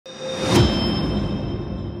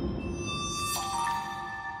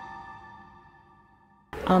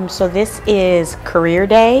So this is Career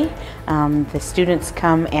Day. The students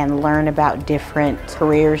come and learn about different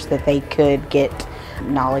careers that they could get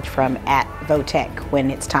knowledge from at Votech when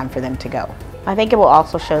it's time for them to go. I think it will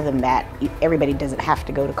also show them that everybody doesn't have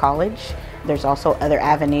to go to college. There's also other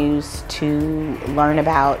avenues to learn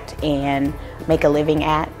about and make a living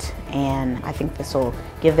at, and I think this will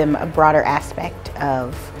give them a broader aspect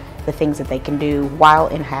of the things that they can do while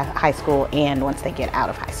in high school and once they get out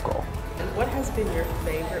of high school. What has been your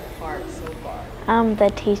favorite part so far? The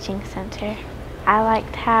teaching center. I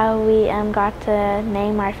liked how we got to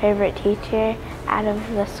name our favorite teacher out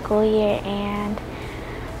of the school year and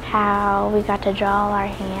how we got to draw our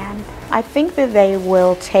hand. I think that they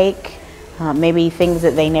will take maybe things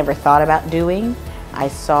that they never thought about doing. I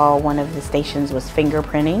saw one of the stations was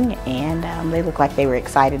fingerprinting, and they looked like they were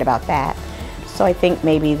excited about that. So I think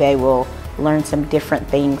maybe they will learn some different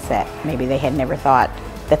things that maybe they had never thought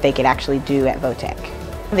that they could actually do at Votech.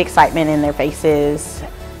 The excitement in their faces,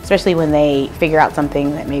 especially when they figure out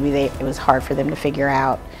something that maybe it was hard for them to figure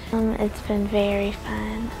out. It's been very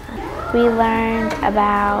fun. We learned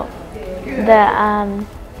about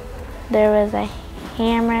there was a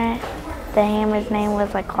hammer. The hammer's name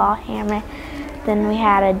was a claw hammer. Then we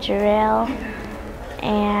had a drill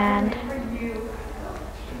and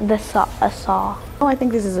a saw. Well, I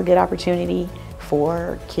think this is a good opportunity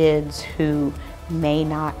for kids who may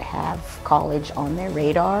not have college on their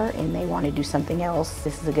radar and they want to do something else.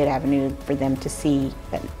 This is a good avenue for them to see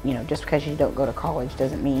that, just because you don't go to college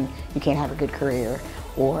doesn't mean you can't have a good career,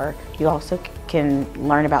 or you also can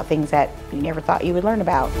learn about things that you never thought you would learn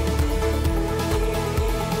about.